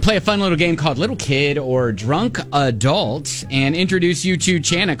Play a fun little game called Little Kid or Drunk Adult and introduce you to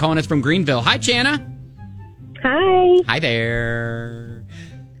Channa calling us from Greenville. Hi, Channa. Hi. Hi there.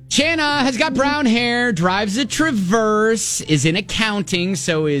 Channa has got brown hair, drives a Traverse, is in accounting,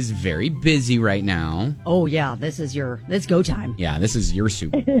 so is very busy right now. Oh, yeah. This go time. Yeah, this is your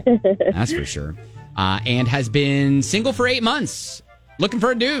soup. That's for sure. And has been single for 8 months, looking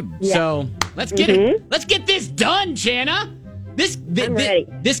for a dude. Yeah. So let's get it. Let's get this done, Channa.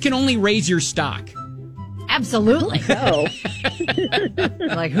 This can only raise your stock. Absolutely. Oh.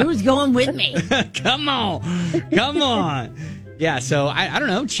 Like, who's going with me? Come on. Yeah, so I don't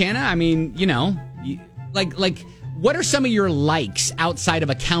know, Channa. I mean, like, what are some of your likes outside of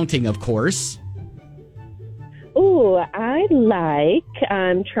accounting, of course? Oh, I like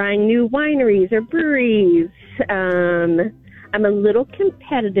trying new wineries or breweries. I'm a little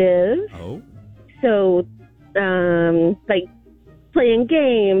competitive. Oh. So, like playing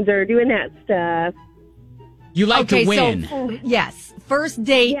games or doing that stuff. You like to win. So, yes. First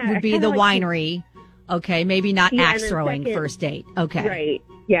date would be the like winery. Okay, maybe not axe throwing first date. Okay. Right.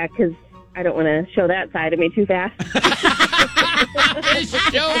 Yeah, because I don't want to show that side of me too fast.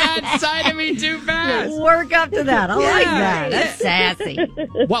 Show that side of me too fast. Work up to that. I like that. That's sassy.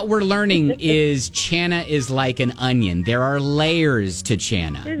 What we're learning is Channa is like an onion. There are layers to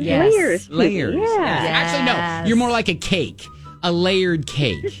Channa. There's Yes. layers. Layers. Yeah. Actually, no. You're more like a cake. A layered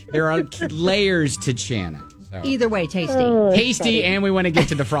cake. There are layers to Channa. So. Either way, tasty. Oh, Tasty, funny. and we want to get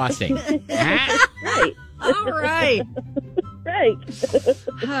to the frosting. Right. All right. Right.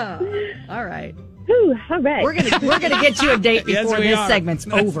 All right. Whew, all right. We're gonna get you a date before this segment's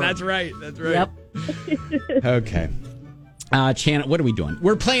over. That's right. That's right. Yep. Okay. Channa, what are we doing?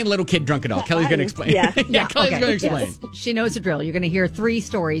 We're playing Little Kid Drunk Adult. Kelly's going to explain. Yeah. Kelly's going to explain. Yes. She knows the drill. You're going to hear 3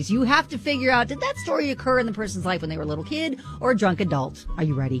 stories. You have to figure out, did that story occur in the person's life when they were a little kid or a drunk adult? Are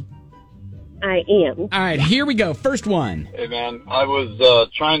you ready? I am. All right, here we go. First one. Hey, man, I was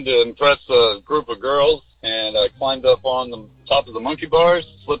trying to impress a group of girls, and I climbed up on the top of the monkey bars,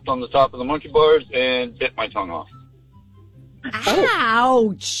 slipped on the top of the monkey bars, and bit my tongue off.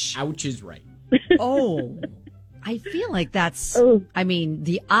 Ouch. Ouch is right. Oh. I feel like that's,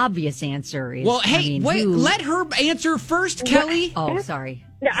 the obvious answer is... Well, hey, wait, let her answer first, Kelly. Oh, sorry.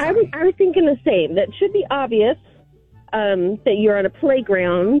 I was thinking the same. That should be obvious that you're on a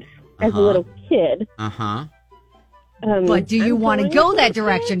playground as a little kid. Uh-huh. But do you want to go that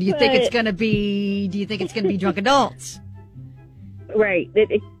direction? Do you think it's going to be drunk adults? Right.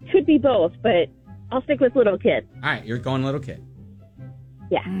 It could be both, but I'll stick with little kid. All right, you're going little kid.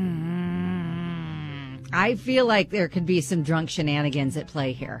 Yeah. I feel like there could be some drunk shenanigans at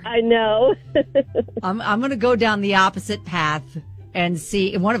play here. I know. I'm going to go down the opposite path and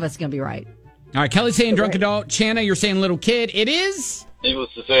see. One of us is going to be right. All right, Kelly's saying drunk adult. Channa, you're saying little kid. It is?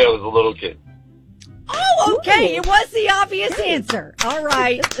 Needless to say, I was a little kid. Oh, okay. It was the obvious answer. All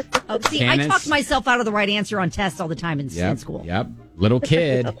right. Oh, see, Candace? I talked myself out of the right answer on tests all the time in school. Yep. Little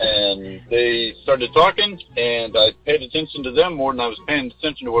kid. And they started talking, and I paid attention to them more than I was paying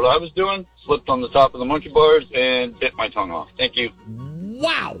attention to what I was doing. Slipped on the top of the monkey bars and bit my tongue off. Thank you.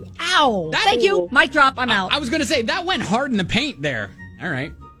 Wow. Ow. Thank you. Mic drop. I'm out. I was going to say, that went hard in the paint there. All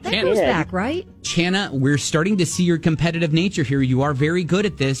right. That goes back, right? Channa, we're starting to see your competitive nature here. You are very good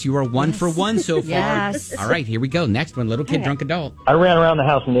at this. You are 1 for 1 so far. Yes. All right, here we go. Next one, little kid, drunk adult. I ran around the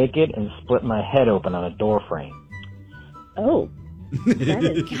house naked and split my head open on a door frame. Oh. That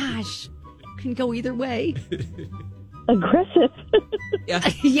is Gosh. Can go either way. aggressive. Yeah.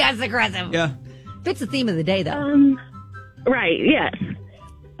 Yes, aggressive. Yeah. Fits the theme of the day, though. Right, yes.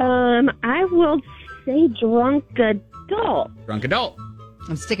 I will say drunk adult. Drunk adult.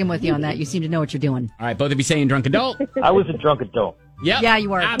 I'm sticking with you on that. You seem to know what you're doing. All right, both of you saying drunk adult. I was a drunk adult. Yep. Yeah,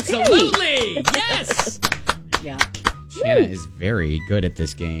 you are. Absolutely. Yes. Yeah. Channa is very good at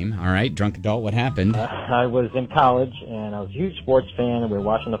this game. All right, drunk adult, what happened? I was in college, and I was a huge sports fan, and we were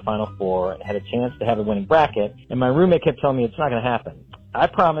watching the Final Four, and had a chance to have a winning bracket, and my roommate kept telling me it's not going to happen. I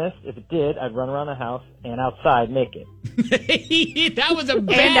promised, if it did, I'd run around the house and outside naked. That was a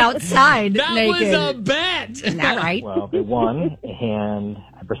bet. And outside that naked. was a bet. Isn't that right? Well, they won, and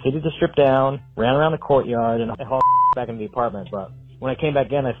I proceeded to strip down, ran around the courtyard, and I hauled back into the apartment. But when I came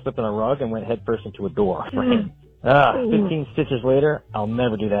back in, I slipped on a rug and went headfirst into a door. 15 stitches later, I'll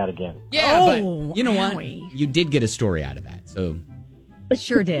never do that again. Yeah, Oh, but you know what? owie. You did get a story out of that. So,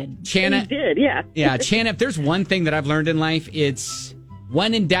 Sure did. Channa, You did, yeah. yeah, Channa, if there's one thing that I've learned in life, it's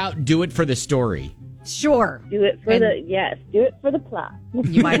when in doubt, do it for the story. Sure. Do it for do it for the plot.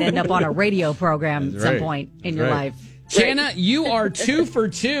 You might end up on a radio program at That's some right. point in That's your right. life. Channa, you are 2 for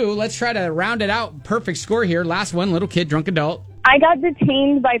 2. Let's try to round it out. Perfect score here. Last one, little kid, drunk adult. I got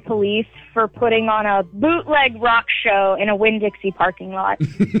detained by police for putting on a bootleg rock show in a Winn-Dixie parking lot.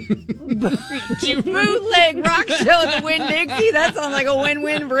 Bootleg rock show at the Winn-Dixie? That sounds like a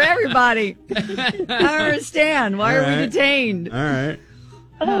win-win for everybody. I don't understand. Why are we detained? All right.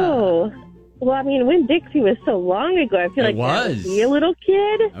 Oh. Well, I mean, Winn-Dixie was so long ago. I feel It like that was. would be a little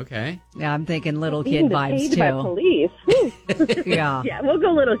kid. Okay. Yeah, I'm thinking little Being kid vibes, detained by too. police. Whew. Yeah, Yeah, we'll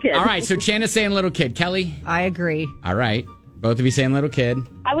go little kid. All right, so Channa's saying little kid. Kelly? I agree. All right. Both of you saying little kid.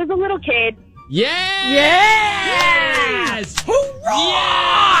 I was a little kid. Yes! Yes!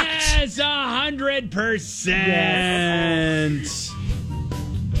 100%.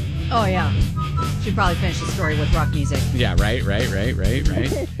 Oh, yeah. Should probably finish the story with rock music. Yeah, right.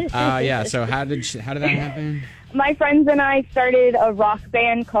 Yeah, so how did that happen? My friends and I started a rock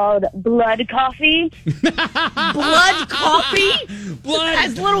band called Blood Coffee. Blood Coffee? Blood!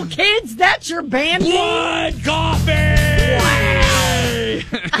 As little kids, that's your band name? Blood coffee!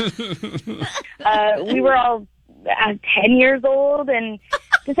 We were all 10 years old and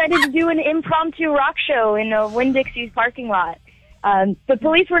decided to do an impromptu rock show in a Winn-Dixie's parking lot. The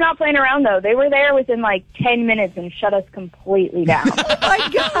police were not playing around, though. They were there within like 10 minutes and shut us completely down. Oh, my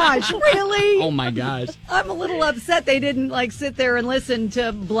gosh, really? Oh, my gosh. I'm a little upset they didn't like sit there and listen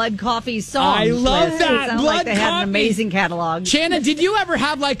to Blood Coffee's songs. I love list. that. It sounds Blood like they had Coffee. an amazing catalog. Channa, did you ever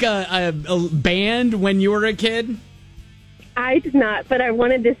have like a band when you were a kid? I did not, but I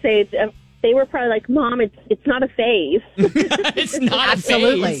wanted to say they were probably like, Mom, it's not a phase. It's not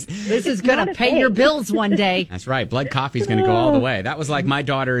Absolutely. a phase. This is going not to a pay phase. your bills one day. That's right. Blood Coffee's going to go all the way. That was like my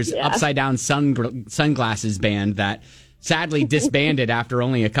daughter's upside down sunglasses band that sadly disbanded after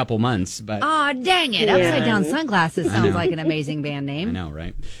only a couple months. But Aw, dang it. Upside Down Sunglasses sounds like an amazing band I name. know,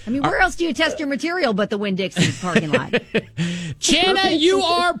 right? I mean, where else do you test your material but the Winn-Dixie parking lot? Channa, you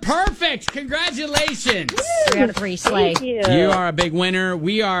are perfect. Congratulations. 3 out of 3 slay. Thank you. You are a big winner.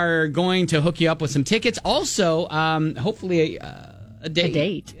 We are going to hook you up with some tickets. Also, hopefully a date. A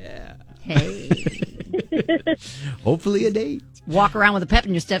date. Yeah. Hey. Hopefully a date. Walk around with a pep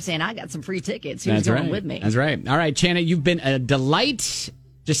in your step saying, I got some free tickets. Who's That's going right. with me? That's right. All right, Channa, you've been a delight.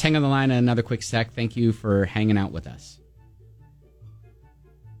 Just hang on the line another quick sec. Thank you for hanging out with us.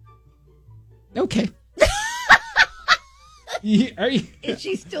 Okay. Are you? Is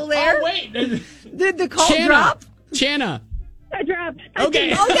she still there? Oh, wait. Did the call Channa. drop? Channa. I dropped.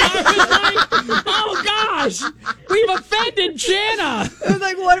 Okay. I was like, oh, gosh. We've offended Channa. I was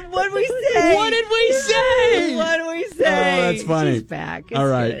like, what did we say? What did we say? What did we say? Oh, that's funny. She's back. It's All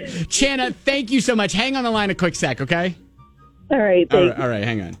right. good. Channa, thank you so much. Hang on the line a quick sec, okay? All right, thanks. All right,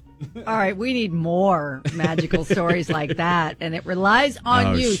 hang on. All right, we need more magical stories like that, and it relies on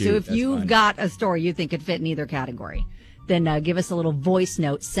Oh, you. shoot, So if that's you've fun. got a story you think could fit in either category, then give us a little voice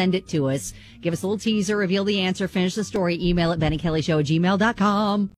note, send it to us, give us a little teaser, reveal the answer, finish the story, email at BennyKellyShow@gmail.com.